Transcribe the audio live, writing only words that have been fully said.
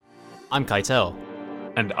I'm Keitel.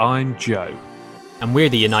 And I'm Joe. And we're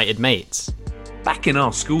the United Mates. Back in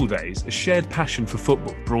our school days, a shared passion for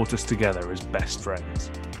football brought us together as best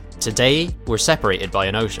friends. Today, we're separated by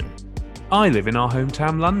an ocean. I live in our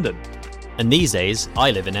hometown London. And these days,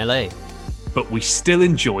 I live in LA. But we still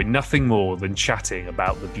enjoy nothing more than chatting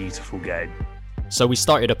about the beautiful game. So we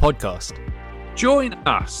started a podcast. Join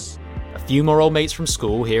us. A few more old mates from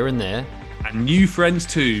school here and there. And new friends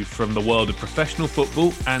too from the world of professional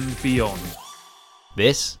football and beyond.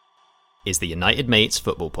 This is the United Mates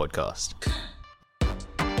Football Podcast.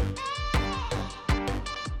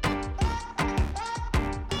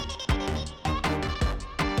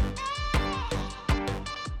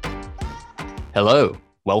 Hello,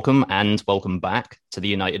 welcome back to the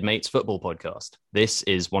United Mates Football Podcast. This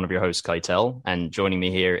is one of your hosts, Keitel, and joining me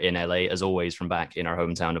here in LA, as always, from back in our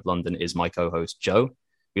hometown of London, is my co-host, Joe.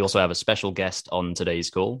 We also have a special guest on today's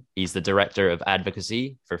call. He's the Director of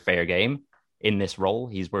Advocacy for Fair Game. In this role,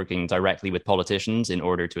 he's working directly with politicians in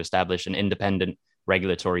order to establish an independent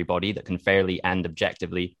regulatory body that can fairly and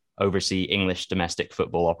objectively oversee English domestic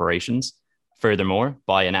football operations. Furthermore,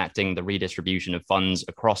 by enacting the redistribution of funds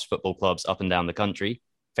across football clubs up and down the country,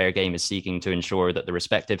 Fair Game is seeking to ensure that the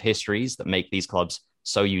respective histories that make these clubs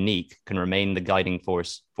so unique can remain the guiding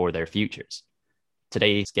force for their futures.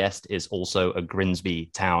 Today's guest is also a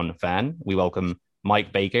Grimsby Town fan. We welcome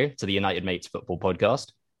Mike Baker to the United Mates Football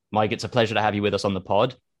Podcast. Mike, it's a pleasure to have you with us on the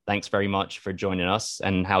pod. Thanks very much for joining us.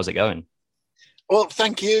 And how's it going? Well,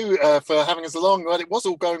 thank you for having us along. Well, it was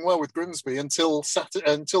all going well with Grimsby until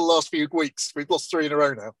the last few weeks. We've lost 3 in a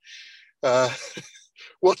row now.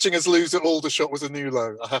 Watching us lose at Aldershot was a new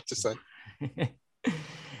low, I have to say.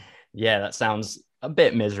 Yeah, that sounds a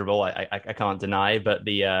bit miserable. I can't deny, but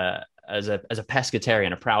as a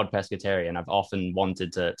pescatarian, a proud pescatarian, I've often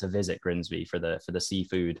wanted to visit Grimsby for the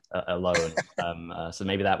seafood alone. So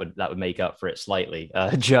maybe that would make up for it slightly.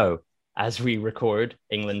 Joe, as we record,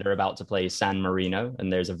 England are about to play San Marino,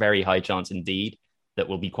 and there's a very high chance indeed that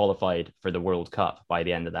we'll be qualified for the World Cup by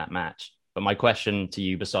the end of that match. But my question to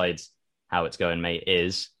you, besides how it's going, mate,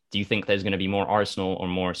 is do you think there's going to be more Arsenal or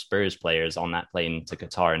more Spurs players on that plane to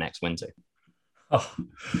Qatar next winter? Oh,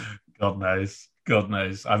 God knows. God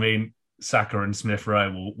knows. I mean, Saka and Smith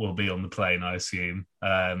Rowe will be on the plane, I assume.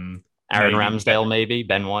 Aaron Ramsdale, maybe?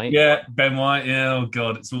 Ben White? Yeah, Ben White. Yeah, oh,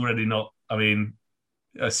 God, it's already not... I mean,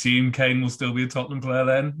 assume Kane will still be a Tottenham player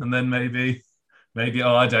then, and then maybe,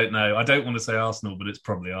 I don't know. I don't want to say Arsenal, but it's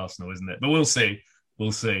probably Arsenal, isn't it? But we'll see.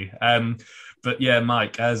 We'll see. But yeah,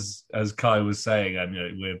 Mike, as Kai was saying,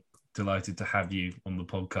 we're delighted to have you on the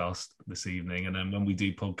podcast this evening. And when we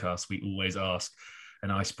do podcasts, we always ask an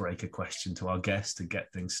icebreaker question to our guests to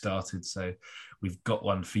get things started. So we've got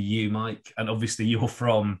one for you, Mike. And obviously you're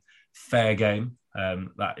from Fair Game.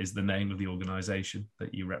 That is the name of the organisation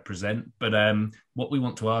that you represent. But what we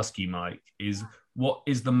want to ask you, Mike, is what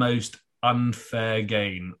is the most unfair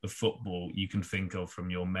game of football you can think of from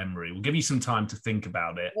your memory? We'll give you some time to think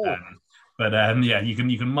about it. Yeah, you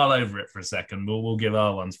can mull over it for a second. We'll give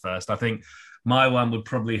our ones first. I think my one would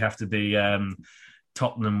probably have to be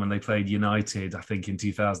Tottenham when they played United, I think in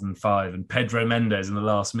 2005, and Pedro Mendes in the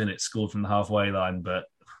last minute scored from the halfway line, but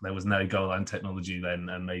there was no goal line technology then,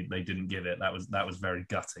 and they didn't give it. That was very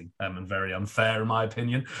gutting and very unfair in my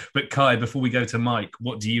opinion. But Kai, before we go to Mike,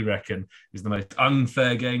 what do you reckon is the most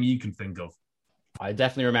unfair game you can think of? I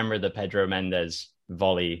definitely remember the Pedro Mendes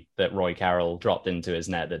volley that Roy Carroll dropped into his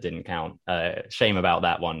net that didn't count. Shame about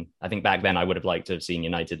that one. I think back then I would have liked to have seen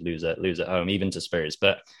United lose at home, even to Spurs.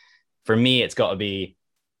 But for me, it's got to be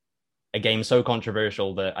a game so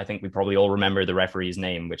controversial that I think we probably all remember the referee's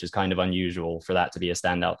name, which is kind of unusual for that to be a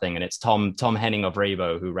standout thing. And it's Tom Henning of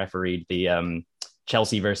Rabo, who refereed the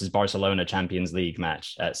Chelsea versus Barcelona Champions League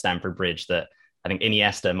match at Stamford Bridge that I think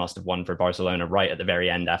Iniesta must have won for Barcelona right at the very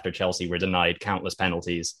end after Chelsea were denied countless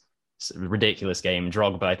penalties. It's a ridiculous game.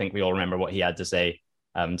 Drogba, I think we all remember what he had to say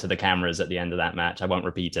to the cameras at the end of that match. I won't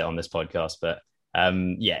repeat it on this podcast, but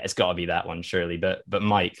yeah, it's got to be that one, surely. But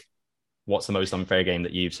Mike, what's the most unfair game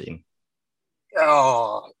that you've seen?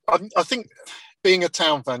 Oh, I think being a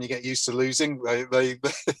Town fan, you get used to losing. They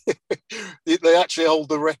actually hold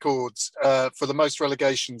the records for the most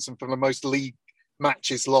relegations and for the most league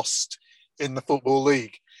matches lost in the Football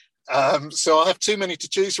League. So I have too many to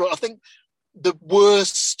choose from. I think the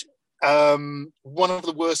worst, one of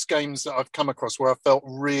the worst games that I've come across where I felt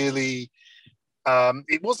really,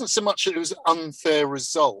 it wasn't so much that it was an unfair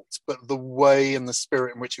result, but the way and the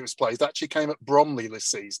spirit in which it was played. It actually came at Bromley this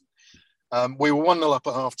season. We were 1-0 up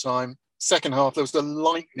at half-time. Second half, there was a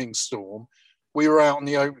lightning storm. We were out on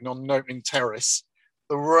the opening terrace.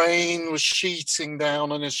 The rain was sheeting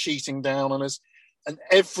down on us. And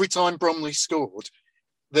every time Bromley scored,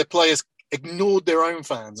 their players ignored their own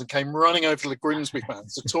fans and came running over to the Grimsby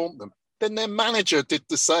fans to taunt them. Then their manager did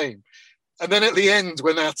the same. And then at the end,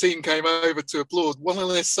 when our team came over to applaud, one of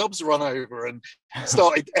their subs ran over and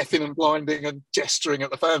started effing and blinding and gesturing at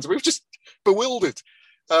the fans. We were just bewildered.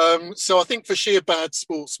 So I think for sheer bad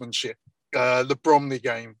sportsmanship, the Bromley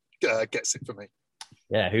game gets it for me.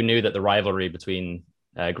 Yeah, who knew that the rivalry between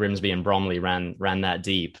Grimsby and Bromley ran that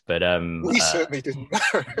deep? But we certainly didn't.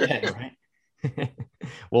 Yeah, right.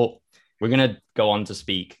 Well, we're going to go on to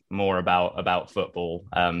speak more about football.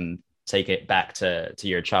 Take it back to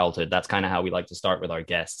your childhood. That's kind of how we like to start with our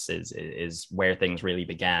guests, is where things really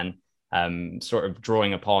began. Sort of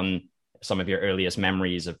drawing upon some of your earliest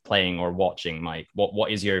memories of playing or watching, Mike.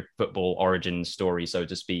 What is your football origin story, so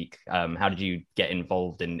to speak? How did you get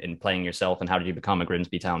involved in playing yourself, and how did you become a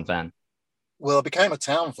Grimsby Town fan? Well, I became a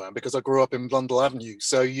Town fan because I grew up in Blundell Avenue.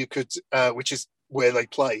 So you could, which is where they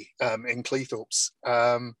play in Cleethorpes.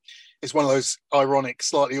 It's one of those ironic,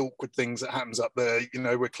 slightly awkward things that happens up there,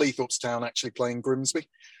 where Cleethorpes Town actually playing Grimsby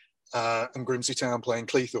and Grimsby Town playing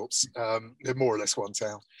Cleethorpes. They're more or less one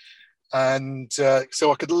town. And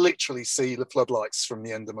so I could literally see the floodlights from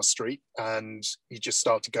the end of my street, and you just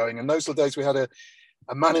started going. And those were the days we had a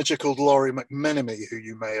manager called Laurie McMenemy, who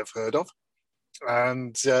you may have heard of.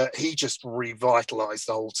 And he just revitalised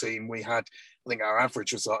the whole team. We had, I think our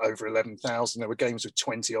average was like over 11,000. There were games with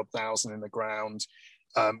 20-odd thousand in the ground,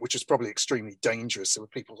 which was probably extremely dangerous. There were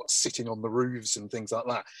people like sitting on the roofs and things like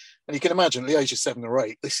that. And you can imagine at the age of 7 or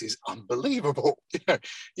 8, this is unbelievable.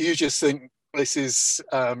 You just think, this is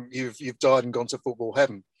you've died and gone to football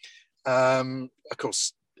heaven. Of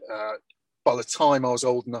course, by the time I was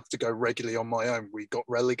old enough to go regularly on my own, we got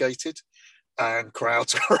relegated and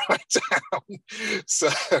crowds were right down. So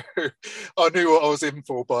I knew what I was in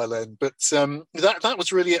for by then. But that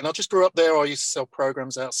was really it. And I just grew up there. I used to sell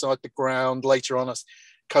programs outside the ground. Later on, I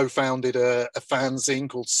co-founded a fanzine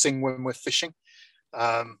called Sing When We're Fishing.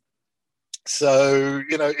 So,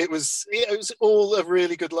 it was all a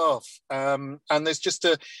really good laugh. And there's just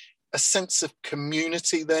a sense of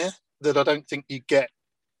community there that I don't think you get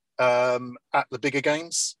at the bigger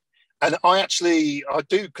games. And I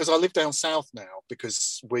do, because I live down south now,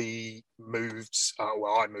 because we moved,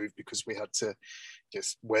 I moved because we had to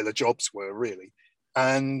just where the jobs were, really.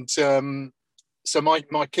 And so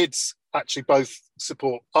my kids actually both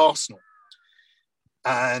support Arsenal.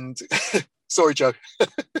 And, sorry, Joe.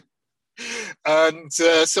 And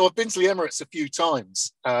so I've been to the Emirates a few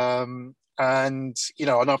times, and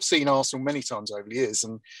I've seen Arsenal many times over the years,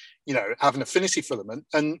 and have an affinity for them,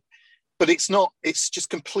 but it's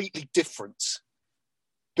just completely different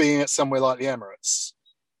being at somewhere like the Emirates,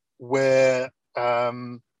 where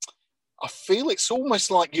I feel it's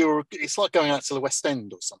almost like it's like going out to the West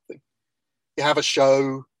End or something. You have a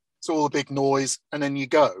show, it's all a big noise, and then you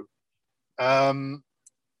go.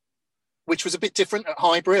 Which was a bit different at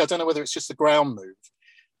Highbury. I don't know whether it's just the ground move.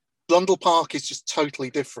 Blundell Park is just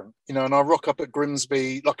totally different, and I rock up at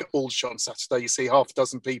Grimsby, like at Aldershot on Saturday, you see half a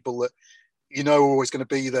dozen people that are always going to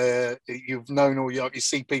be there. You've known all you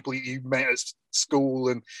see people you met at school,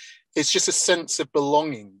 and it's just a sense of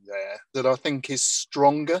belonging there that I think is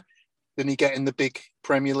stronger than you get in the big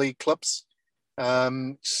Premier League clubs.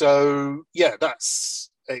 So yeah,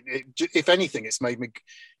 that's if anything, it's made me,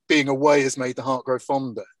 being away has made the heart grow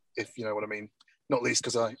fonder, if you know what I mean. Not least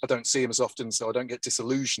because I don't see him as often, so I don't get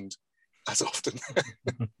disillusioned as often.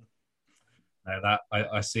 No,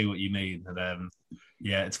 I see what you mean. And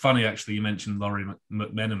yeah, it's funny actually you mentioned Laurie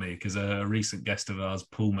McMenemy, because a recent guest of ours,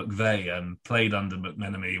 Paul McVeigh, played under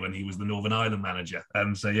McMenemy when he was the Northern Ireland manager.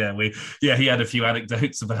 So yeah, he had a few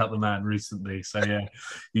anecdotes about the man recently. So yeah,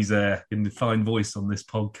 he's in the fine voice on this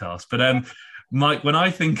podcast. But Mike, when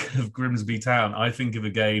I think of Grimsby Town, I think of a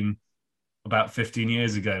game about 15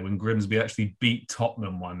 years ago when Grimsby actually beat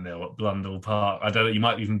Tottenham 1-0 at Blundell Park. I don't know, you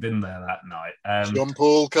might have even been there that night.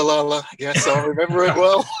 John-Paul Kalala, yes, I remember it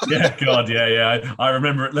well. Yeah, God, yeah. I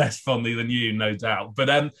remember it less fondly than you, no doubt.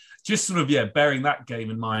 But just sort of, bearing that game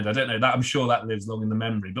in mind, I don't know, that I'm sure that lives long in the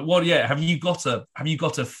memory. But have you got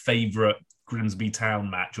a favourite Grimsby Town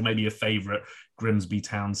match, or maybe a favourite Grimsby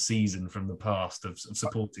Town season from the past of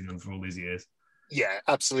supporting them for all these years? Yeah,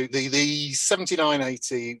 absolutely. The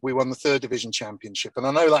 79-80, we won the third division championship. And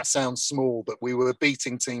I know that sounds small, but we were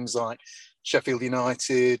beating teams like Sheffield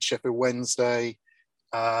United, Sheffield Wednesday.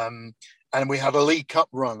 And we had a League Cup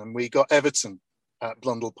run, and we got Everton at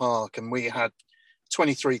Blundell Park, and we had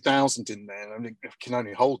 23,000 in there. And it can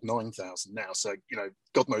only hold 9,000 now. So,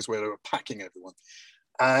 God knows where they were packing everyone.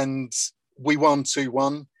 And we won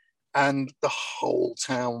 2-1, and the whole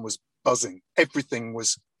town was buzzing. Everything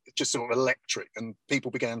was just sort of electric, and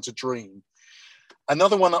people began to dream.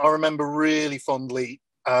 Another one that I remember really fondly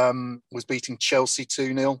was beating Chelsea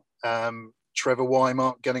 2-0. Trevor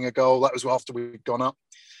Wymart getting a goal. That was after we'd gone up.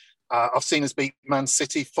 I've seen us beat Man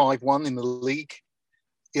City 5-1 in the league.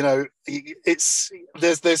 You know,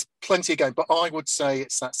 there's plenty of game, but I would say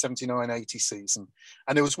it's that 79-80 season.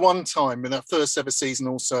 And there was one time in our first ever season,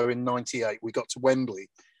 also in 98, we got to Wembley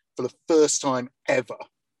for the first time ever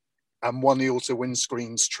and won the Auto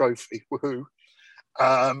Windscreens trophy. Woohoo.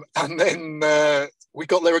 And then we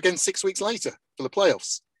got there again 6 weeks later for the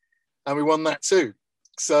playoffs, and we won that too.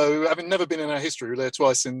 So, having never been in our history, we were there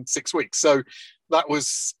twice in 6 weeks. So that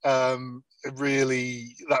was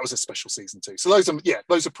that was a special season too. So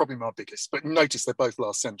those are probably my biggest. But notice they're both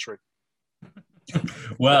last century.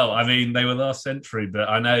 Well, I mean, they were last century, but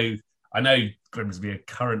I know Grimsby are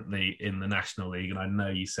currently in the National League, and I know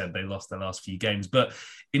you said they lost their last few games, but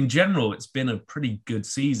in general, it's been a pretty good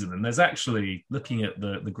season. And there's actually, looking at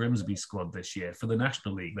the Grimsby squad this year for the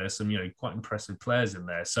National League, there's some quite impressive players in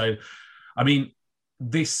there. So, I mean,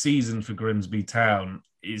 this season for Grimsby Town,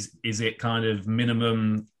 is it kind of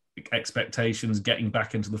minimum expectations getting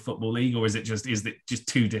back into the Football League, or is it just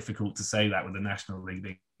too difficult to say that with the National League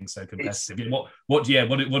being so competitive? What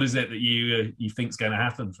is it that you think is going to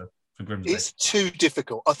happen for Grimsby? It's too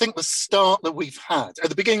difficult. I think the start that we've had at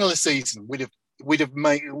the beginning of the season, we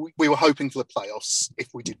were hoping for the playoffs if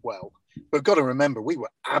we did well. But we've got to remember, we were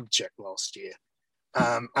abject last year,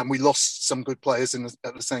 and we lost some good players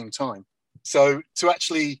at the same time. So to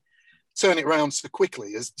actually turn it around so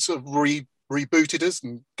quickly has sort of rebooted us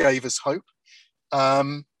and gave us hope.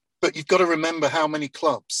 But you've got to remember how many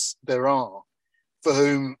clubs there are for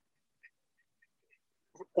whom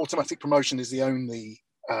automatic promotion is the only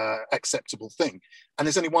acceptable thing. And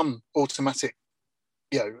there's only one automatic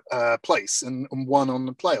place and one on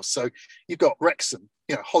the playoffs. So you've got Wrexham,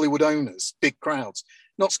 Hollywood owners, big crowds.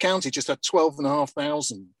 Notts County just had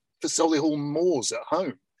 12,500 for Solihull Moors at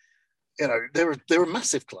home. They're a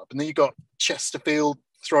massive club. And then you've got Chesterfield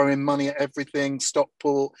throwing money at everything,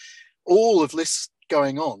 Stockport, all of this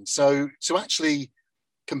going on. So to actually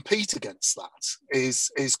compete against that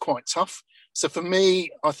is quite tough. So for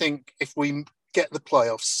me, I think if we get the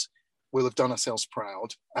playoffs, we'll have done ourselves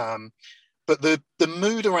proud. But the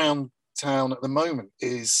mood around town at the moment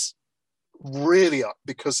is really up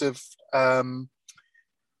because of the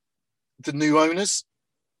new owners.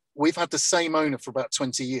 We've had the same owner for about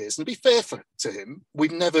 20 years. And to be fair to him,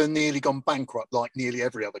 we've never nearly gone bankrupt like nearly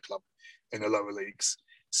every other club in the lower leagues.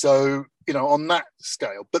 So, on that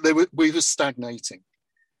scale, but we were stagnating.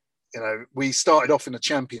 We started off in the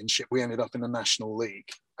Championship. We ended up in the National League.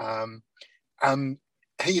 And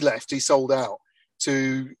he left, he sold out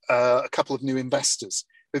to a couple of new investors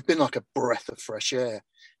who've been like a breath of fresh air.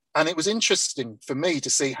 And it was interesting for me to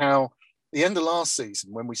see how the end of last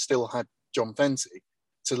season, when we still had John Fenty,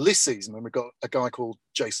 to this season when we got a guy called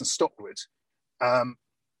Jason Stockwood.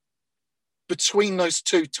 Between those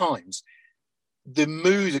two times, the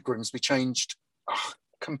mood at Grimsby changed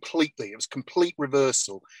completely. It was complete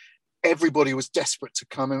reversal. Everybody was desperate to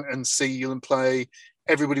come and see you and play.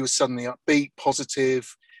 Everybody was suddenly upbeat,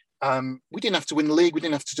 positive. We didn't have to win the league. We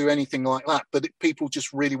didn't have to do anything like that. But people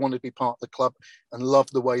just really wanted to be part of the club and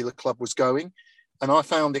loved the way the club was going. And I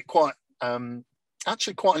found it quite an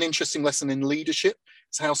interesting lesson in leadership.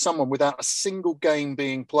 It's how someone without a single game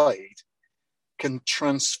being played can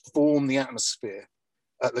transform the atmosphere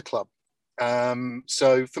at the club.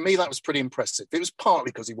 So for me, that was pretty impressive. It was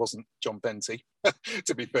partly because he wasn't John Fenty,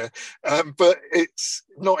 to be fair, but it's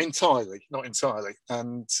not entirely.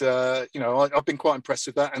 And, I've been quite impressed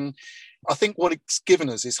with that. And I think what it's given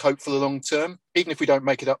us is hope for the long term. Even if we don't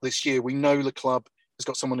make it up this year, we know the club has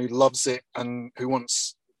got someone who loves it and who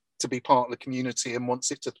wants to be part of the community and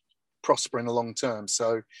wants it to prosper in the long term.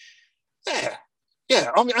 So, yeah.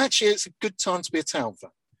 I mean, actually, it's a good time to be a Town fan.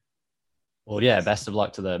 Well, yeah, best of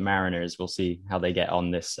luck to the Mariners. We'll see how they get on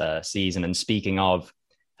this season. And speaking of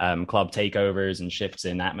club takeovers and shifts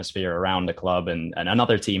in atmosphere around a club and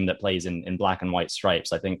another team that plays in black and white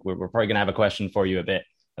stripes, I think we're probably going to have a question for you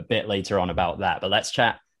a bit later on about that. But let's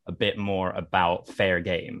chat a bit more about fair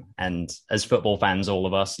game. And as football fans, all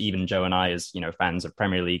of us, even Joe and I, as fans of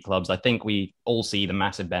Premier League clubs, I think we all see the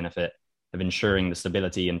massive benefit of ensuring the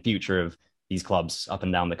stability and future of these clubs up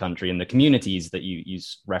and down the country and the communities that you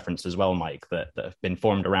referenced as well, Mike, that have been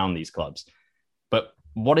formed around these clubs. But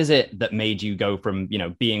what is it that made you go from,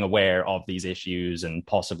 being aware of these issues and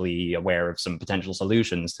possibly aware of some potential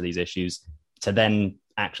solutions to these issues to then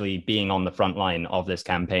actually being on the front line of this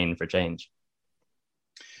campaign for change?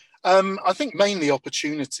 I think mainly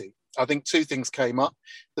opportunity. I think two things came up.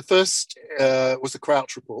 The first was the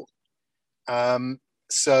Crouch report.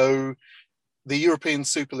 So the European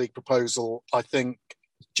Super League proposal, I think,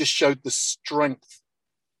 just showed the strength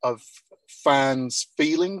of fans'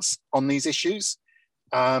 feelings on these issues,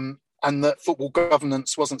 and that football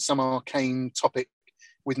governance wasn't some arcane topic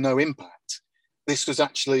with no impact. This was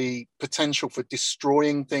actually potential for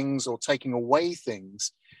destroying things or taking away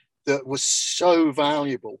things that was so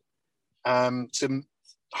valuable to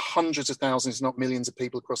hundreds of thousands, not millions of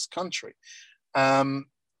people across the country.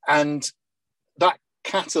 And that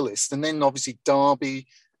catalyst, and then obviously Derby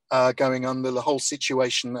going under, the whole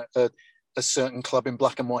situation at a certain club in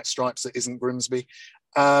black and white stripes that isn't Grimsby,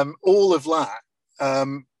 all of that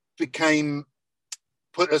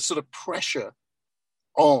put a sort of pressure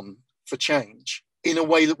on for change in a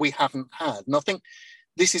way that we haven't had. And I think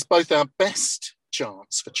this is both our best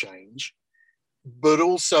chance for change, but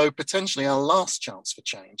also potentially our last chance for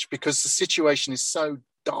change, because the situation is so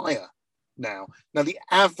dire now. Now, the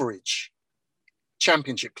average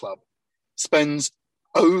Championship club spends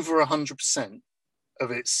over 100%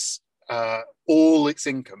 of its all its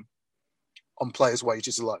income on players'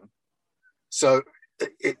 wages alone. So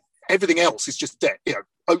everything else is just debt.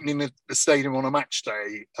 Opening the stadium on a match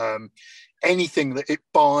day, anything that it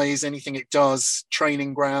buys, anything it does,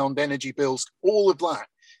 training ground, energy bills, all of that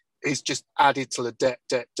is just added to the debt.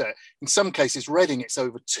 In some cases, Reading, it's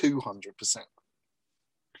over 200%.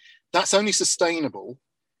 That's only sustainable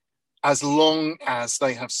as long as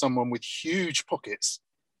they have someone with huge pockets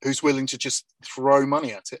who's willing to just throw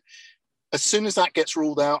money at it. As soon as that gets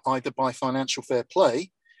ruled out, either by financial fair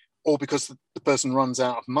play or because the person runs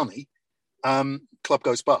out of money, club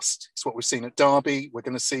goes bust. It's what we've seen at Derby. We're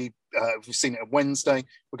going to see, we've seen it at Wednesday.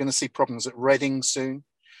 We're going to see problems at Reading soon.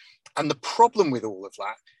 And the problem with all of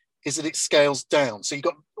that is that it scales down. So you've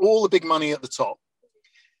got all the big money at the top.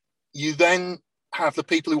 You then have the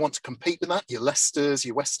people who want to compete with that, your Leicesters,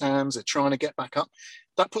 your West Hams are trying to get back up.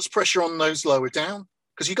 That puts pressure on those lower down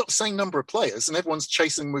because you've got the same number of players and everyone's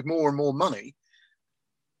chasing with more and more money.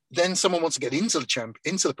 Then someone wants to get into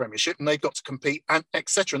the Premiership and they've got to compete, and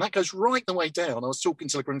etc. And that goes right the way down. I was talking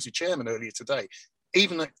to the Grimsby chairman earlier today.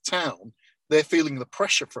 Even at Town, they're feeling the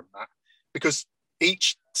pressure from that because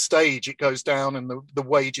each stage it goes down and the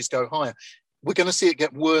wages go higher. We're going to see it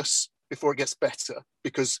get worse before it gets better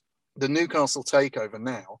because the Newcastle takeover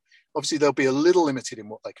now, obviously they'll be a little limited in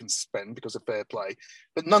what they can spend because of fair play.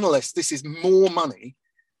 But nonetheless, this is more money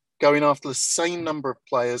going after the same number of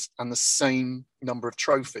players and the same number of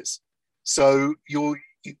trophies. So you're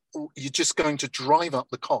just going to drive up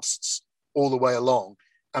the costs all the way along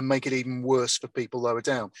and make it even worse for people lower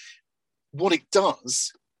down. What it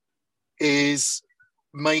does is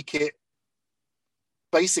make it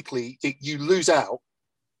basically, you lose out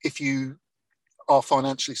if you are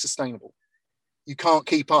financially sustainable. You can't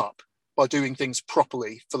keep up by doing things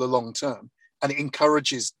properly for the long term, and it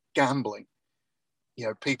encourages gambling.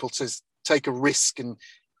 People to take a risk, and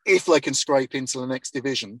if they can scrape into the next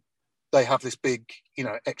division, they have this big,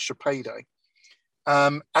 extra payday.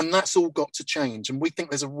 And that's all got to change. And we think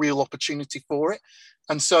there's a real opportunity for it.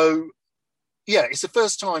 And so, it's the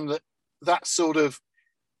first time that sort of,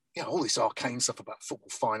 all this arcane stuff about football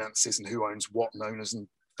finances and who owns what and owners and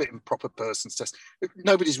fit and proper persons test.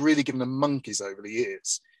 Nobody's really given them monkeys over the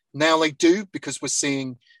years. Now they do, because we're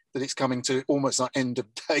seeing that it's coming to almost like end of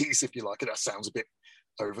days, if you like. That sounds a bit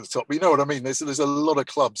over the top, but you know what I mean. There's a lot of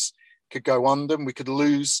clubs could go under, and we could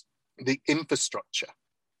lose the infrastructure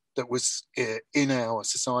that was in our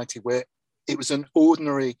society, where it was an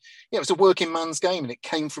ordinary, it was a working man's game, and it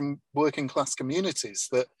came from working class communities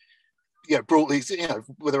that brought these,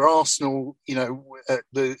 whether Arsenal,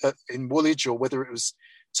 in Woolwich, or whether it was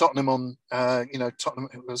Tottenham on, Tottenham,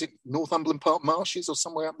 was it Northumberland Park Marshes or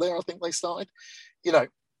somewhere up there? I think they started.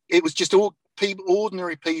 It was just all people,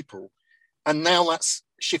 ordinary people, and now that's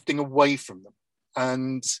shifting away from them.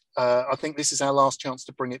 And I think this is our last chance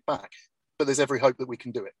to bring it back. But there's every hope that we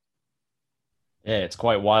can do it. Yeah, it's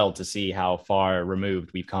quite wild to see how far removed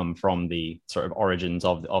we've come from the sort of origins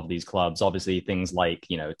of these clubs. Obviously, things like,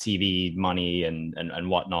 TV money and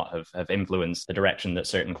whatnot have influenced the direction that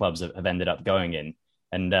certain clubs have ended up going in.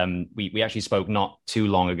 And we actually spoke not too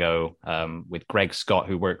long ago with Greg Scott,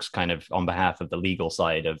 who works kind of on behalf of the legal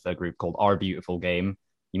side of a group called Our Beautiful Game.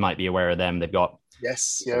 You might be aware of them. They've got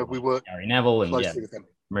we work Gary Neville and with them.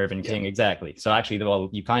 Mervyn King, exactly. So actually, well,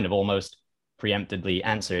 you kind of almost preemptively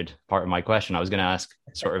answered part of my question. I was going to ask,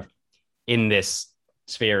 sort of, in this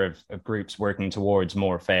sphere of groups working towards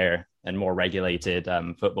more fair and more regulated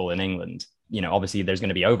football in England, obviously there's going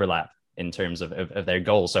to be overlap in terms of their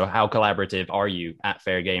goals. So how collaborative are you at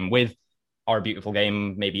Fair Game with Our Beautiful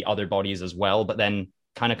Game, maybe other bodies as well. But then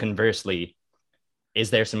kind of conversely, is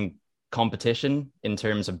there some competition in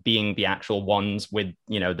terms of being the actual ones with,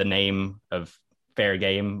 the name of Fair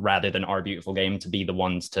Game rather than Our Beautiful Game to be the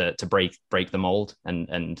ones to break the mold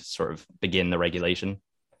and sort of begin the regulation?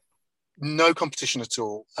 No competition at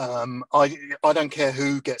all. I don't care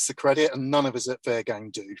who gets the credit, and none of us at Fair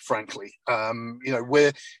Game do, frankly.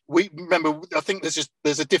 We remember. I think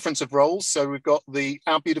there's a difference of roles. So we've got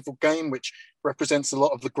Our Beautiful Game, which represents a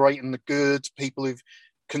lot of the great and the good, people who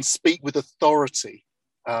can speak with authority,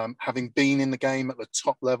 having been in the game at the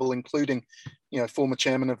top level, including, former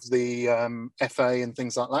chairman of the FA and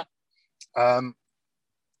things like that.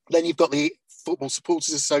 Then you've got the Football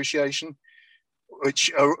Supporters Association,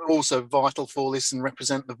 which are also vital for this and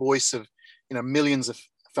represent the voice of, millions of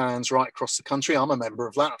fans right across the country. I'm a member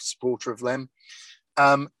of that, a supporter of them.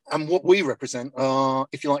 And what we represent are,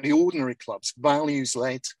 if you like, the ordinary clubs,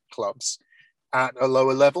 values-led clubs at a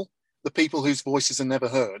lower level, the people whose voices are never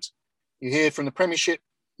heard. You hear from the Premiership,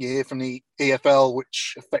 you hear from the EFL,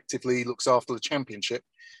 which effectively looks after the Championship.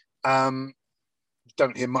 Don't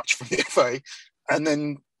hear much from the FA. And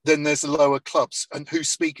then there's the lower clubs and who's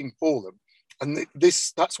speaking for them. And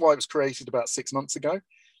that's why it was created about 6 months ago,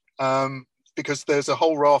 because there's a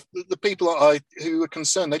whole raft. The people who are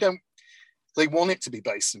concerned, they want it to be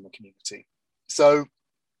based in the community. So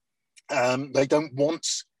they don't want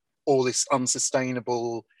all this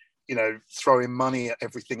unsustainable, throwing money at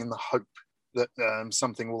everything in the hope that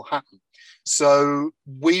something will happen. So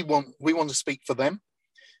we want to speak for them,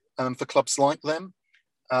 for clubs like them.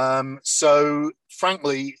 So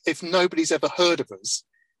frankly, if nobody's ever heard of us,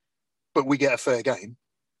 but we get a Fair Game,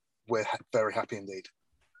 we're very happy indeed.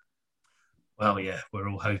 Well, yeah, we're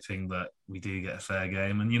all hoping that we do get a Fair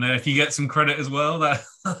Game, and if you get some credit as well,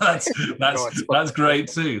 that's great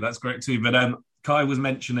too. That's great too. But Kai was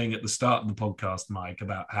mentioning at the start of the podcast, Mike,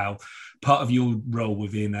 about how part of your role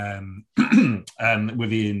within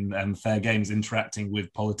Fair Game is interacting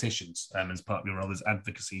with politicians as part of your role as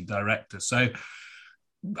advocacy director. So,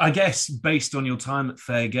 I guess based on your time at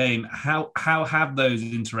Fair Game, how have those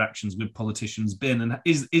interactions with politicians been? And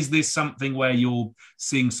is this something where you're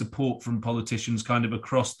seeing support from politicians kind of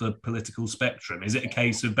across the political spectrum? Is it a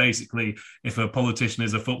case of basically if a politician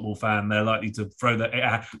is a football fan, they're likely to throw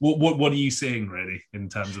that? What are you seeing really in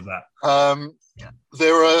terms of that?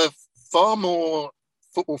 There are far more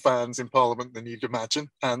football fans in Parliament than you'd imagine.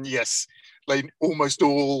 And yes, they almost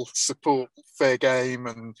all support Fair Game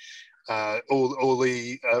and all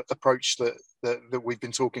the approach that we've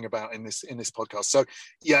been talking about in this podcast. So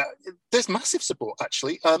yeah, there's massive support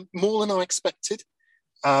actually, more than I expected.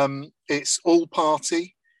 It's all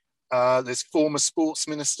party. There's former sports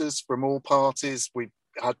ministers from all parties. We've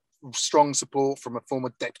had strong support from a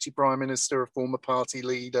former deputy prime minister, a former party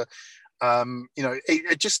leader.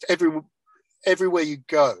 It just everywhere you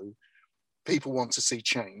go, people want to see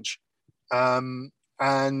change.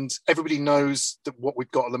 And everybody knows that what we've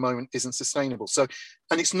got at the moment isn't sustainable. So,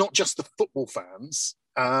 and it's not just the football fans.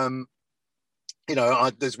 There's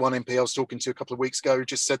one MP I was talking to a couple of weeks ago who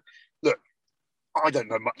just said, look, I don't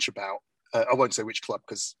know much about, I won't say which club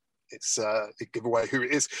because it give away who it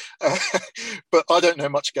is, but I don't know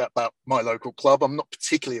much about my local club. I'm not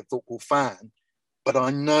particularly a football fan, but I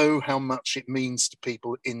know how much it means to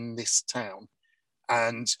people in this town.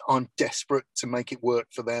 And I'm desperate to make it work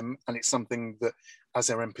for them. And it's something that, as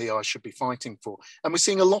their MP, I should be fighting for. And we're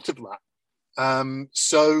seeing a lot of that.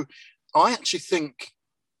 So I actually think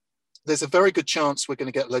there's a very good chance we're going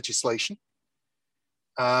to get legislation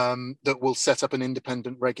that will set up an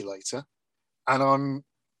independent regulator. And I'm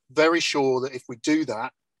very sure that if we do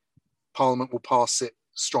that, Parliament will pass it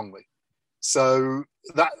strongly. So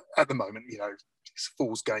that, at the moment, it's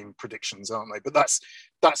fool's game predictions, aren't they? But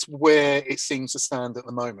that's where it seems to stand at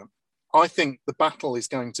the moment. I think the battle is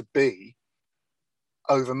going to be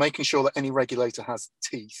over making sure that any regulator has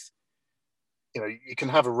teeth. You can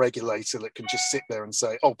have a regulator that can just sit there and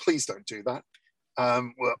say, oh, please don't do that.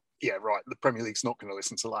 Well, yeah, right. The Premier League's not going to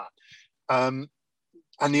listen to that.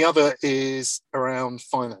 And the other is around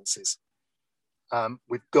finances.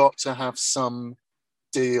 We've got to have some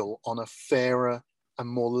deal on a fairer and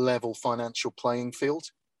more level financial playing field.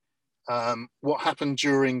 What happened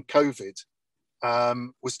during COVID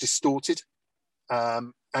was distorted,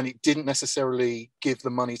 and it didn't necessarily give the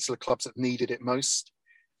money to the clubs that needed it most.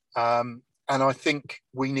 And I think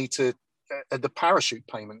we need to, the parachute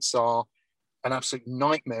payments are an absolute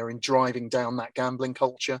nightmare in driving down that gambling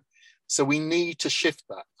culture. So we need to shift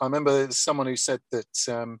that. I remember there's someone who said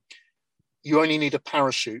that you only need a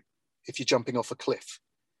parachute if you're jumping off a cliff.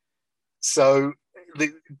 So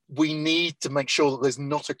we need to make sure that there's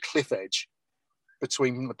not a cliff edge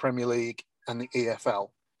between the Premier League and the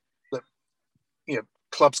EFL, that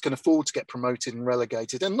clubs can afford to get promoted and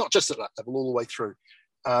relegated, and not just at that level, all the way through.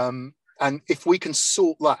 And if we can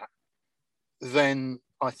sort that, then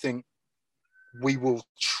I think we will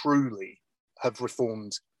truly have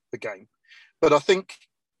reformed the game. But I think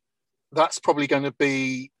that's probably going to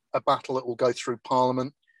be a battle that will go through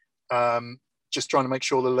Parliament, just trying to make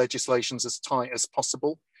sure the legislation's as tight as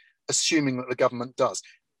possible, assuming that the government does.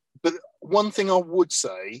 But one thing I would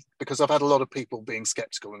say, because I've had a lot of people being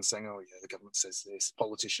sceptical and saying, oh yeah, the government says this,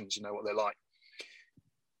 politicians, you know what they're like.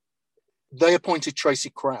 They appointed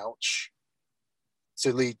Tracy Crouch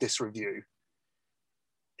to lead this review.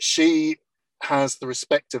 She has the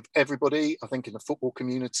respect of everybody, I think, in the football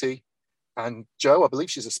community. And Joe, I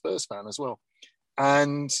believe she's a Spurs fan as well.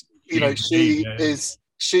 And,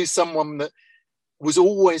 she's someone that was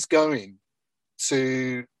always going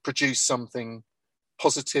to produce something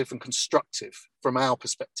positive and constructive from our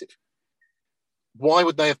perspective. Why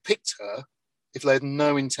would they have picked her if they had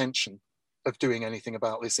no intention of doing anything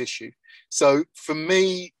about this issue? So for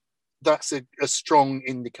me, that's a strong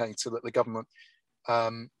indicator that the government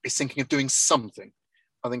is thinking of doing something.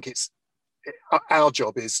 I think our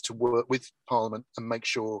job is to work with Parliament and make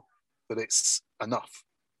sure that it's enough.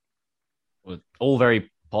 Well, all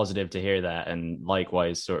very positive to hear that, and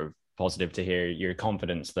likewise sort of positive to hear your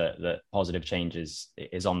confidence that positive change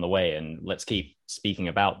is on the way. And let's keep speaking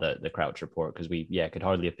about the Crouch report, because we could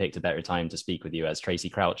hardly have picked a better time to speak with you, as Tracy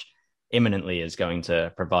Crouch imminently is going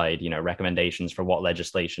to provide recommendations for what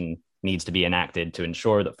legislation needs to be enacted to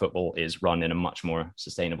ensure that football is run in a much more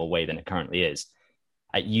sustainable way than it currently is.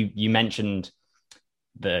 You mentioned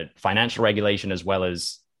the financial regulation as well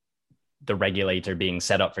as the regulator being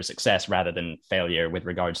set up for success rather than failure with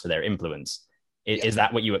regards to their influence. Is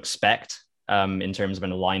that what you expect in terms of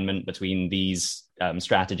an alignment between these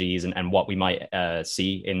strategies and what we might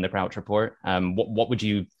see in the Crouch report? What would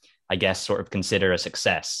you, I guess, sort of consider a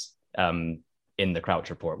success in the Crouch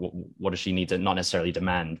report? What does she need to not necessarily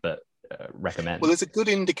demand, but recommend? Well, there's a good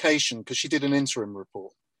indication, because she did an interim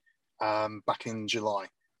report back in July.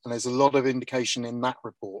 And there's a lot of indication in that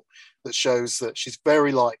report that shows that she's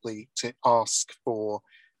very likely to ask for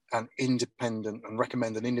an independent and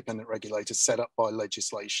recommend an independent regulator set up by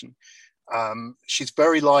legislation. She's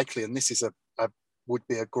very likely, and this is would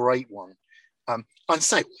be a great one. I'd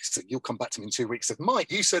say, listen, you'll come back to me in 2 weeks and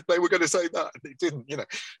Mike, you said they were going to say that, and they didn't,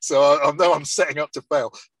 So I know I'm setting up to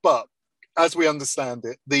fail. But as we understand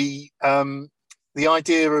it, the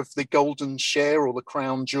idea of the golden share or the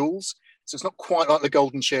crown jewels, so it's not quite like the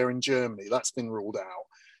golden share in Germany, that's been ruled out.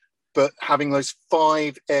 But having those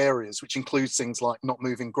 5 areas, which includes things like not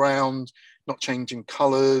moving ground, not changing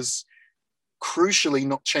colours, crucially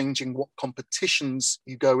not changing what competitions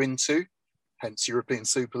you go into, hence European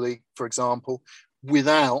Super League, for example,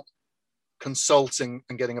 without consulting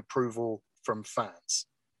and getting approval from fans.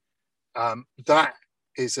 That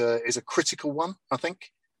is a critical one, I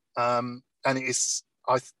think. And it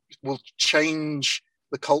will change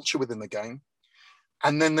the culture within the game.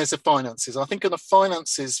 And then there's the finances. I think in the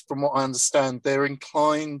finances, from what I understand, they're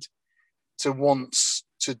inclined to want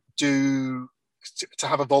to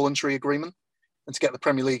have a voluntary agreement and to get the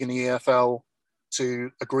Premier League and the EFL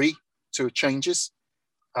to agree to changes.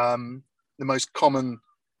 The most common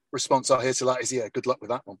response I hear to that is, yeah, good luck with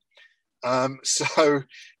that one.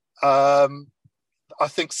 I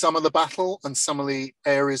think some of the battle and some of the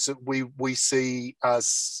areas that we see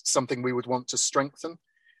as something we would want to strengthen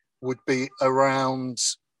would be around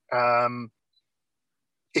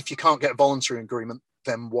if you can't get a voluntary agreement,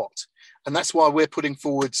 then what? And that's why we're putting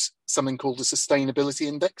forward something called a sustainability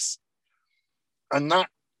index. And that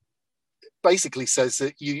basically says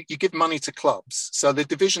that you give money to clubs. So the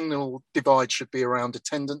divisional divide should be around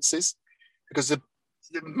attendances, because the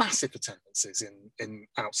massive attendances in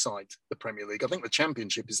outside the Premier League. I think the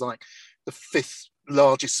Championship is like the 5th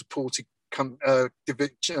largest supported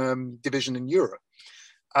division in Europe.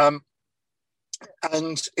 And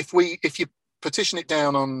if you petition it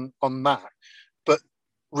down on that, but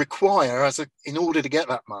require in order to get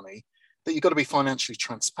that money, that you've got to be financially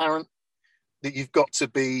transparent, that you've got to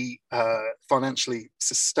be financially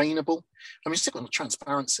sustainable. I mean, stick on the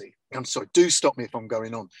transparency. I'm sorry, do stop me if I'm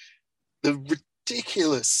going on. The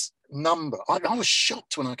ridiculous number. I was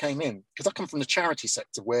shocked when I came in, because I come from the charity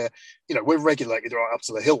sector where, we're regulated right up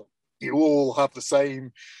to the hilt. You all have the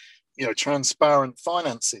same, transparent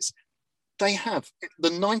finances. They have, the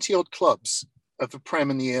 90 odd clubs of the Prem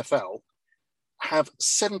and the EFL have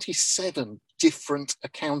 77 different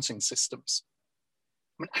accounting systems.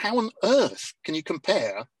 I mean, how on earth can you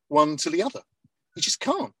compare one to the other? You just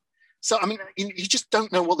can't. So, I mean, you just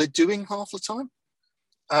don't know what they're doing half the time.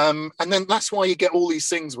 And then that's why you get all these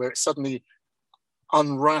things where it suddenly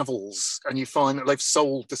unravels and you find that they've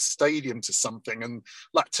sold the stadium to something and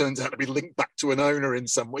that turns out to be linked back to an owner in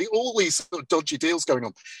some way. All these sort of dodgy deals going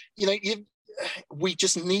on. We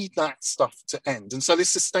just need that stuff to end. And so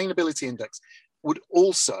this sustainability index would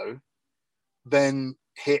also then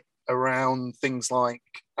hit around things like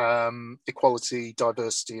equality,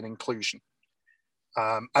 diversity and inclusion.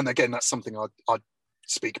 And again, that's something I'd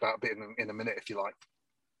speak about a bit in a minute, if you like.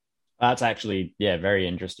 That's actually, very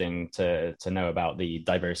interesting to know about the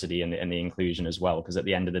diversity and the inclusion as well. Because at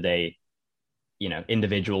the end of the day,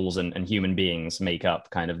 individuals and human beings make up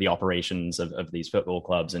kind of the operations of these football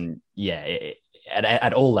clubs. And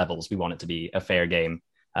at all levels, we want it to be a fair game.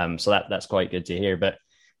 So that's quite good to hear. But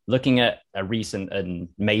looking at a recent and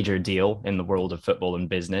major deal in the world of football and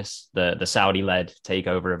business, the Saudi-led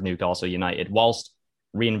takeover of Newcastle United, whilst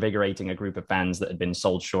reinvigorating a group of fans that had been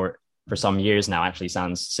sold short for some years now, actually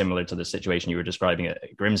sounds similar to the situation you were describing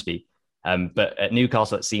at Grimsby. But at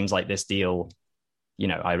Newcastle, it seems like this deal,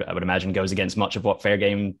 I would imagine goes against much of what fair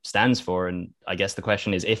game stands for. And I guess the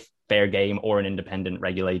question is, if fair game or an independent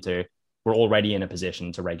regulator were already in a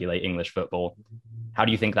position to regulate English football, how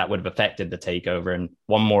do you think that would have affected the takeover? And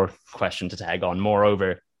one more question to tag on,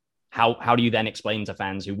 moreover, how do you then explain to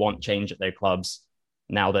fans who want change at their clubs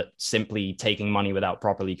now that simply taking money without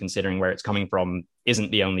properly considering where it's coming from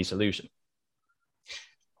isn't the only solution?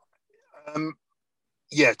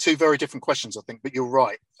 Two very different questions, I think, but you're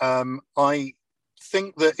right. I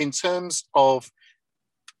think that in terms of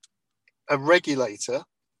a regulator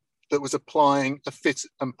that was applying a fit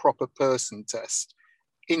and proper person test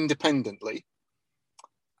independently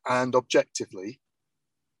and objectively,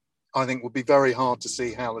 I think would be very hard to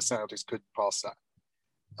see how the Saudis could pass that.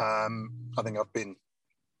 I think I've been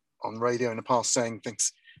on radio in the past saying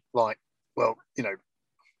things like, well,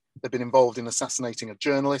 they've been involved in assassinating a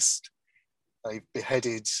journalist. They've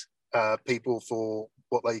beheaded people for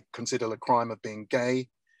what they consider a crime of being gay.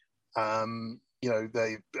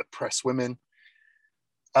 They oppress women.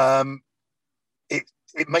 It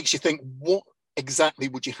makes you think, what exactly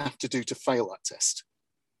would you have to do to fail that test?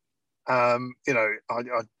 The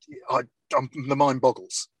mind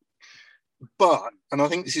boggles. And I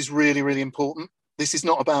think this is really, really important. This is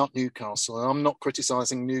not about Newcastle, and I'm not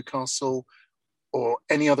criticising Newcastle or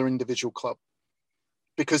any other individual club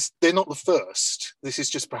because they're not the first. This is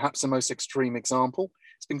just perhaps the most extreme example.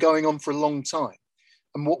 It's been going on for a long time.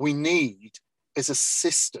 And what we need is a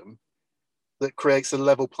system that creates a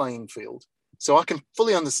level playing field. So I can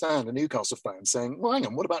fully understand a Newcastle fan saying, well, hang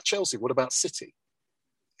on, what about Chelsea? What about City?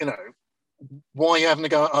 Why are you having to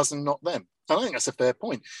go at us and not them? And I think that's a fair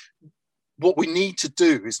point. What we need to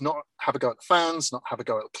do is not have a go at the fans, not have a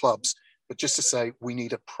go at the clubs, but just to say we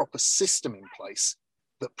need a proper system in place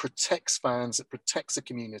that protects fans, that protects the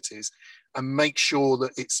communities, and make sure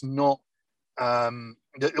that it's not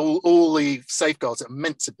that all the safeguards that are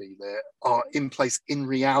meant to be there are in place in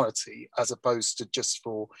reality, as opposed to just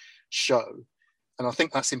for show. And I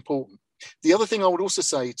think that's important. The other thing I would also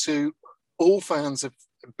say to all fans of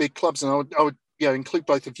big clubs, and I would include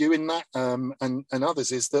both of you in that, and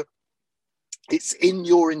others, is that it's in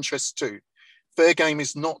your interest too. Fair game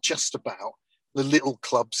is not just about the little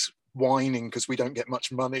clubs whining because we don't get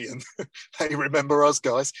much money and they remember us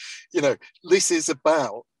guys. This is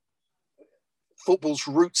about football's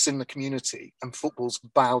roots in the community and football's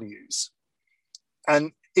values.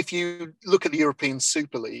 And if you look at the European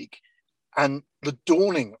Super League and the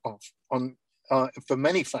dawning for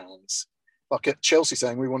many fans, like at Chelsea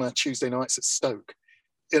saying we want our Tuesday nights at Stoke,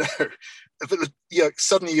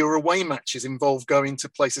 suddenly your away matches involve going to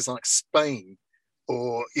places like Spain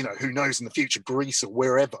or, who knows in the future, Greece or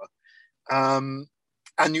wherever. And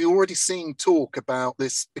you're already seeing talk about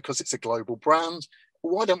this because it's a global brand.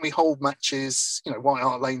 Well, why don't we hold matches? White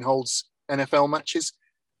Hart Lane holds NFL matches.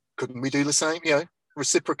 Couldn't we do the same?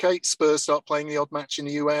 Reciprocate. Spurs start playing the odd match in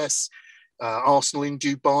the US. Arsenal in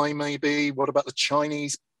Dubai, maybe. What about the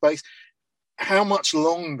Chinese base? How much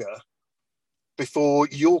longer before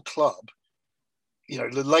your club,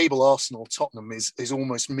 the label Arsenal, Tottenham is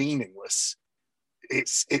almost meaningless?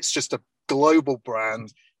 It's just a global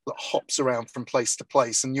brand that hops around from place to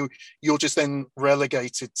place, and you're just then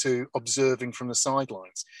relegated to observing from the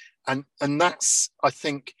sidelines. And that's, I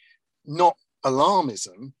think, not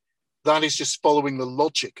alarmism. That is just following the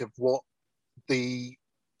logic of what the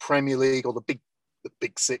Premier League or the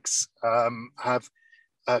Big Six have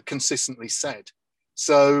consistently said.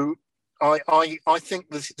 So I think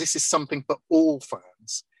this is something for all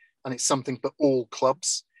fans, and it's something for all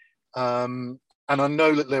clubs. And I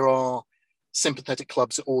know that there are sympathetic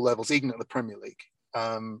clubs at all levels, even at the Premier League.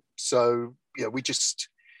 We just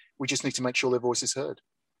We just need to make sure their voice is heard.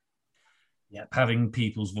 Yeah, having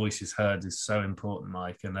people's voices heard is so important,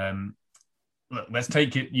 Mike. And look, let's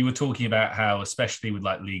take it. You were talking about how, especially with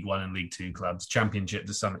like League One and League Two clubs, Championship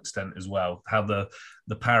to some extent as well, how the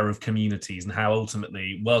power of communities and how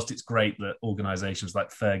ultimately, whilst it's great that organisations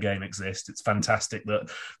like Fair Game exist, it's fantastic that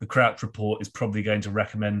the Crouch Report is probably going to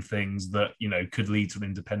recommend things that, you know, could lead to an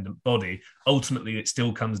independent body. Ultimately, it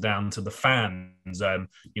still comes down to the fans,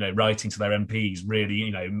 you know, writing to their MPs, really,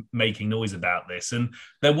 you know, making noise about this. And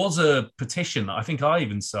there was a petition that I think I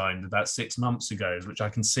even signed about 6 months ago, which I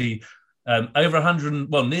can see over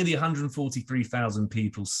 100, well, nearly 143,000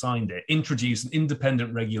 people signed it. Introduce an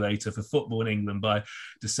independent regulator for football in England by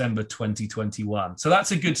December 2021. So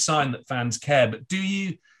that's a good sign that fans care. But do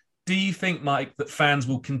you think, Mike, that fans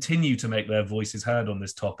will continue to make their voices heard on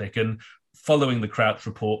this topic, and following the Crouch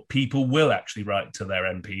Report, people will actually write to their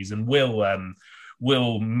MPs and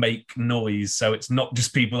will make noise? So it's not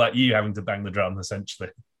just people like you having to bang the drum, essentially.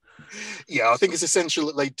 Yeah, I think it's essential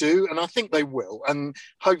that they do, and I think they will. And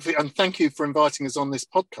hopefully, and thank you for inviting us on this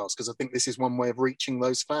podcast, because I think this is one way of reaching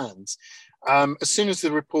those fans. As soon as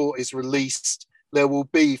the report is released, there will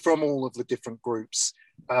be, from all of the different groups,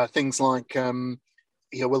 things like,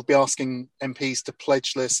 we'll be asking MPs to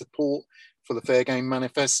pledge their support for the Fair Game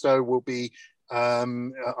Manifesto. We'll be, I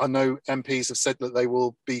know MPs have said that they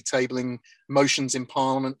will be tabling motions in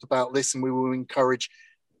Parliament about this, and we will encourage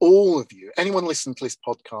all of you, anyone listening to this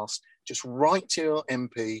podcast, just write to your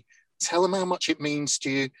MP, tell them how much it means to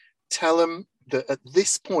you, tell them that at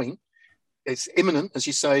this point, it's imminent, as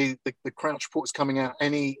you say, the Crouch Report is coming out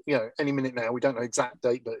any minute now. We don't know exact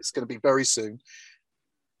date, but it's going to be very soon.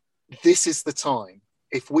 This is the time.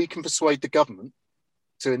 If we can persuade the government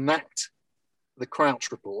to enact the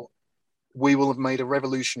Crouch Report, we will have made a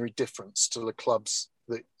revolutionary difference to the clubs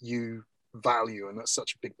that you value, and that's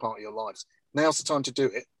such a big part of your lives. Now's the time to do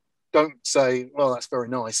it. Don't say, well, that's very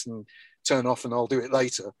nice, and turn off and I'll do it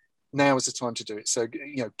later. Now is the time to do it. So,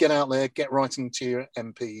 you know, get out there, get writing to your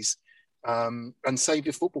MPs, and save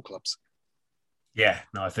your football clubs. Yeah,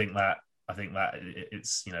 no, I think that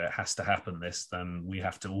it's, you know, it has to happen. This, then we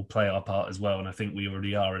have to all play our part as well. And I think we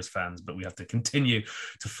already are as fans, but we have to continue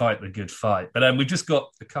to fight the good fight. But we've just got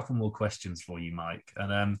a couple more questions for you, Mike.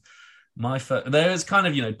 And there's kind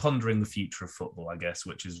of, you know, pondering the future of football, I guess,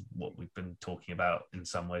 which is what we've been talking about in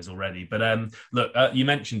some ways already. But look, you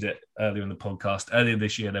mentioned it earlier in the podcast. Earlier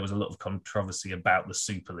this year, there was a lot of controversy about the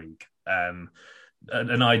Super League.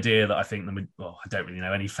 An idea that I think I don't really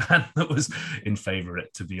know any fan that was in favour of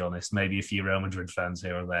it, to be honest. Maybe a few Real Madrid fans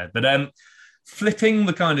here or there. But flipping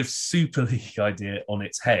the kind of Super League idea on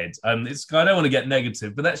its head, I don't want to get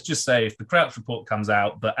negative, but let's just say if the Crouch Report comes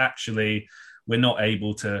out, but actually we're not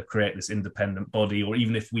able to create this independent body, or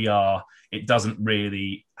even if we are, it doesn't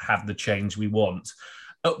really have the change we want.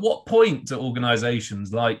 At what point do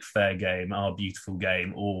organisations like Fair Game, Our Beautiful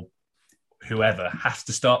Game, or whoever has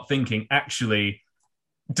to start thinking, actually,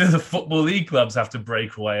 do the Football League clubs have to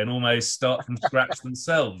break away and almost start from scratch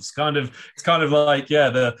themselves? It's kind of like,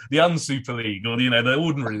 the un-Super League, or, you know, the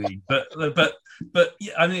ordinary league. But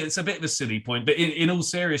yeah, I mean, it's a bit of a silly point. But in all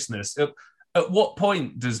seriousness, at what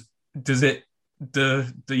point do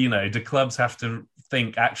clubs have to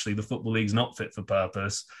think, actually, the Football League's not fit for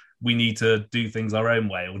purpose? We need to do things our own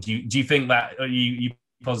way. Or do you think that, are you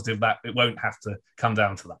positive that it won't have to come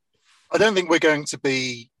down to that? I don't think we're going to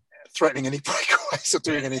be threatening any breakaways or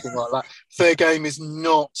doing anything like that. Fair Game is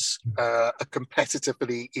not a competitor for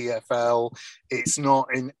the EFL. It's not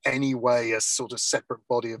in any way a sort of separate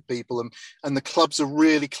body of people. And the clubs are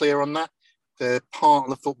really clear on that. They're part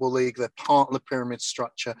of the Football League. They're part of the pyramid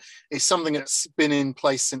structure. It's something that's been in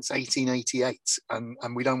place since 1888,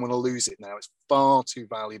 and we don't want to lose it now. It's far too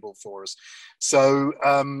valuable for us. So,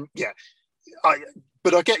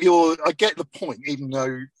 but I get the point, even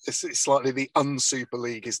though it's slightly the un-Super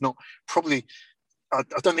League is not probably. I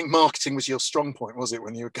don't think marketing was your strong point, was it,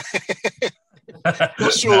 when you were?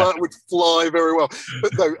 Not sure that would fly very well.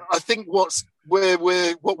 But no, I think what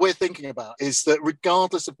we're thinking about is that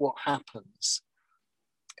regardless of what happens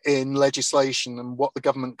in legislation and what the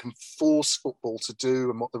government can force football to do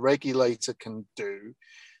and what the regulator can do,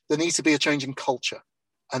 there needs to be a change in culture.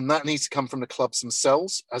 And that needs to come from the clubs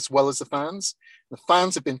themselves as well as the fans. The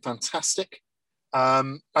fans have been fantastic.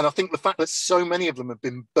 And I think the fact that so many of them have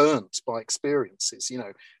been burnt by experiences, you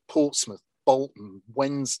know, Portsmouth, Bolton,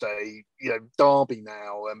 Wednesday, you know, Derby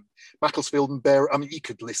now, Macclesfield and Bear. I mean, you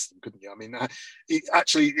could list them, couldn't you? I mean,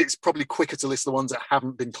 it's probably quicker to list the ones that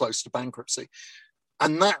haven't been close to bankruptcy.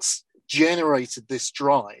 And that's generated this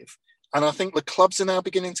drive. And I think the clubs are now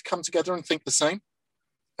beginning to come together and think the same.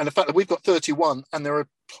 And the fact that we've got 31 and there are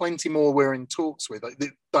plenty more we're in talks with.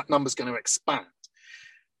 That number's going to expand.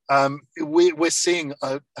 We're seeing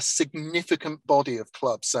a significant body of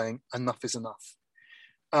clubs saying enough is enough.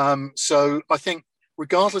 So I think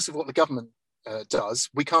regardless of what the government does,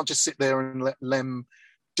 we can't just sit there and let them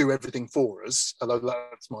do everything for us, although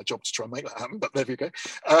that's my job to try and make that happen, but there we go.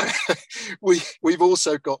 We've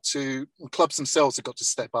also got to, clubs themselves have got to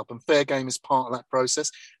step up, and fair game is part of that process.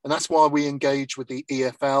 And that's why we engage with the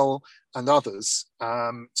EFL and others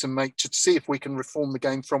to see if we can reform the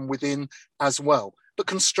game from within as well, but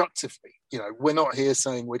constructively. We're not here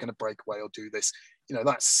saying we're going to break away or do this.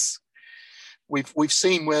 We've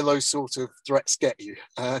seen where those sort of threats get you,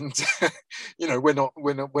 and we're not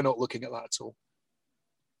looking at that at all.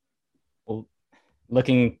 Well,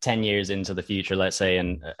 looking 10 years into the future, let's say,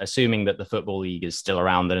 and assuming that the Football League is still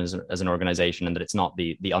around as an organization and that it's not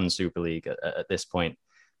the un-Super League at this point,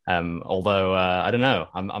 although I don't know,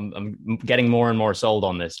 I'm getting more and more sold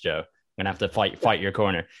on this, Joe. I'm gonna have to fight your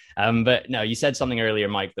corner. But no, you said something earlier,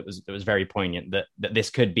 Mike, that was very poignant, that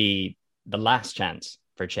this could be the last chance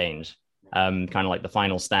for change, kind of like the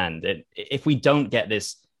final stand. If we don't get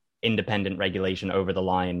this independent regulation over the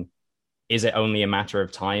line, is it only a matter of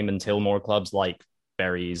time until more clubs like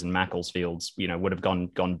Bury's and Macclesfields, would have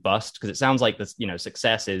gone bust? Because it sounds like this,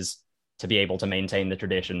 success is to be able to maintain the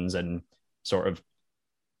traditions, and sort of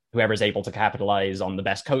whoever's able to capitalize on the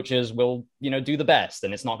best coaches will, do the best.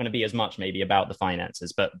 And it's not going to be as much maybe about the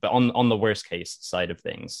finances, but on the worst case side of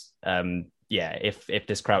things, if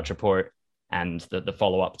this Crouch report and the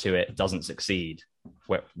follow up to it doesn't succeed,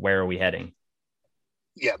 where are we heading?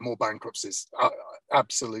 Yeah, more bankruptcies.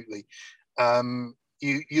 Absolutely.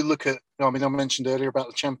 You look at, I mentioned earlier about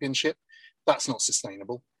the Championship. That's not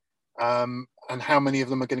sustainable. And how many of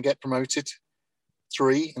them are going to get promoted?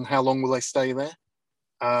 3, and how long will they stay there?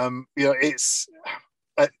 It's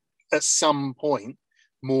at some point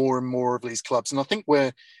more and more of these clubs, and I think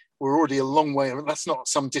we're already a long way. That's not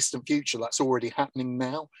some distant future. That's already happening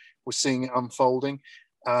now. We're seeing it unfolding.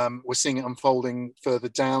 We're seeing it unfolding further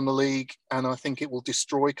down the league, and I think it will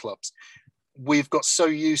destroy clubs. We've got so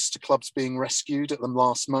used to clubs being rescued at the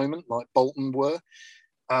last moment, like Bolton were.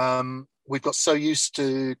 We've got so used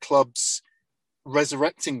to clubs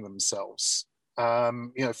resurrecting themselves.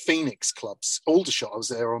 Phoenix clubs, Aldershot, I was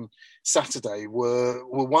there on Saturday, were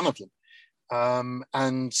one of them.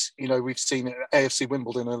 And we've seen it, AFC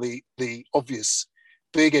Wimbledon are the obvious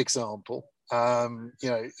big example.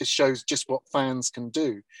 It shows just what fans can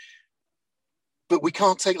do. But we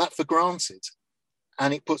can't take that for granted.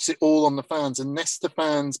 And it puts it all on the fans. Unless the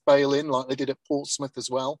fans bail in, like they did at Portsmouth as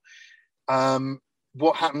well.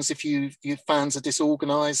 What happens if your fans are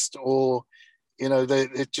disorganised, or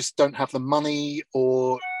they just don't have the money,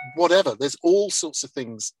 or whatever? There's all sorts of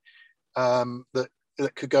things that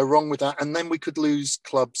could go wrong with that, and then we could lose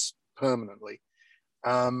clubs permanently.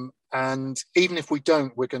 And even if we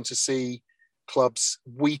don't, we're going to see clubs,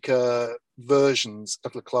 weaker versions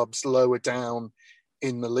of the clubs, lower down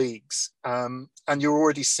in the leagues. And you're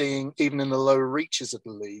already seeing, even in the lower reaches of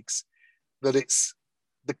the leagues, that it's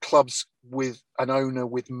the clubs with an owner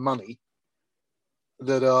with money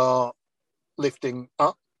that are lifting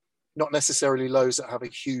up, not necessarily those that have a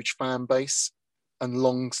huge fan base and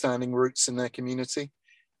long-standing roots in their community.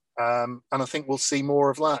 And I think we'll see more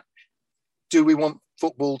of that. Do we want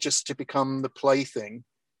football just to become the plaything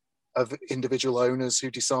of individual owners who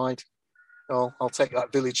decide, oh, I'll take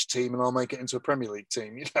that village team and I'll make it into a Premier League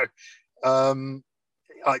team?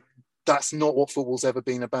 That's not what football's ever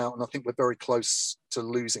been about, and I think we're very close to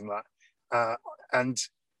losing that. And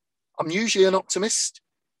I'm usually an optimist,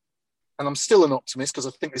 and I'm still an optimist because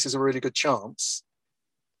I think this is a really good chance,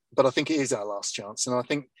 but I think it is our last chance. And I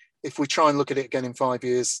think if we try and look at it again in 5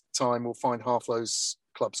 years' time, we'll find half those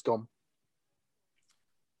clubs gone.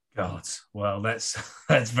 God, well, let's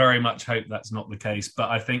very much hope that's not the case. But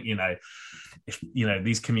I think, if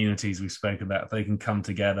these communities we've spoken about, if they can come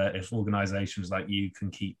together, if organisations like you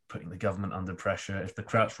can keep putting the government under pressure, if the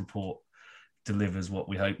Crouch report delivers what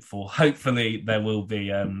we hope for, hopefully there will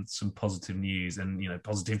be some positive news and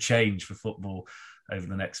positive change for football over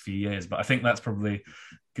the next few years. But I think that's probably a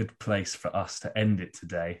good place for us to end it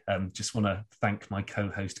today. Just want to thank my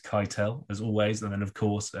co-host Keitel as always, and then of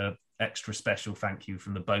course extra special thank you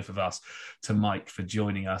from the both of us to Mike for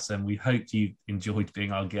joining us, and we hope you enjoyed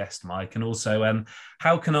being our guest, Mike. And also,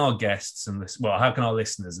 how can our guests how can our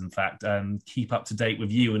listeners, in fact, keep up to date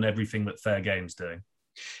with you and everything that Fair Game's doing?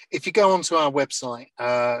 If you go onto our website,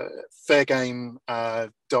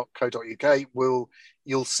 fairgame.co.uk,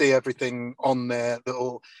 you'll see everything on there that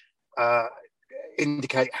will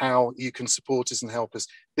indicate how you can support us and help us.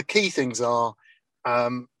 The key things are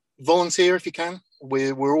volunteer if you can.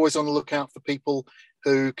 we're always on the lookout for people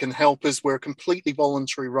who can help us. We're a completely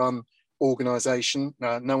voluntary run organisation.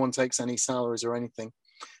 No one takes any salaries or anything.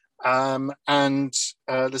 And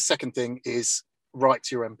the second thing is write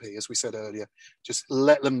to your MP, as we said earlier. Just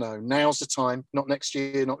let them know. Now's the time, not next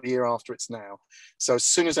year, not the year after, it's now. So as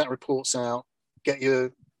soon as that report's out, get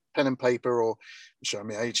your pen and paper, or show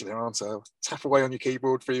me age there, aren't I? Tap away on your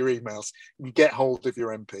keyboard for your emails and get hold of your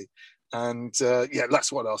MP. And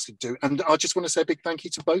that's what I asked you to do. And I just want to say a big thank you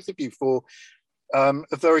to both of you for a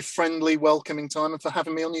very friendly, welcoming time and for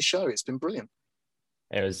having me on your show. It's been brilliant.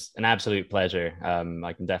 It was an absolute pleasure.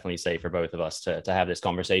 I can definitely say for both of us to have this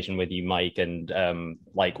conversation with you, Mike, and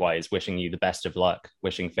likewise wishing you the best of luck,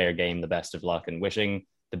 wishing Fair Game the best of luck, and wishing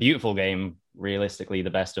the Beautiful Game realistically the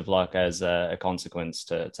best of luck as a consequence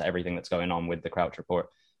to everything that's going on with the Crouch Report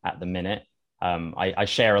at the minute. I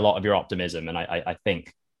share a lot of your optimism, and I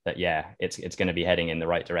think that, it's going to be heading in the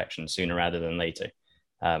right direction sooner rather than later,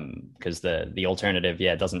 because the alternative,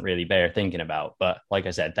 doesn't really bear thinking about. But like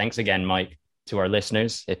I said, thanks again, Mike. To our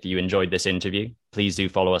listeners, if you enjoyed this interview, please do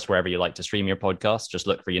follow us wherever you like to stream your podcast. Just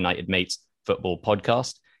look for United Mates Football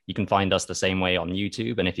Podcast. You can find us the same way on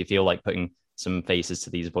YouTube. And if you feel like putting some faces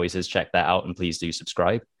to these voices, check that out and please do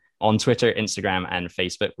subscribe. On Twitter, Instagram, and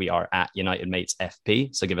Facebook, we are at United Mates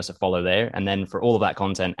FP. So give us a follow there. And then for all of that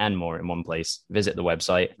content and more in one place, visit the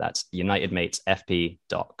website. That's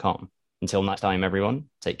unitedmatesfp.com. Until next time, everyone,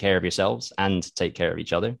 take care of yourselves and take care of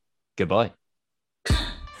each other. Goodbye.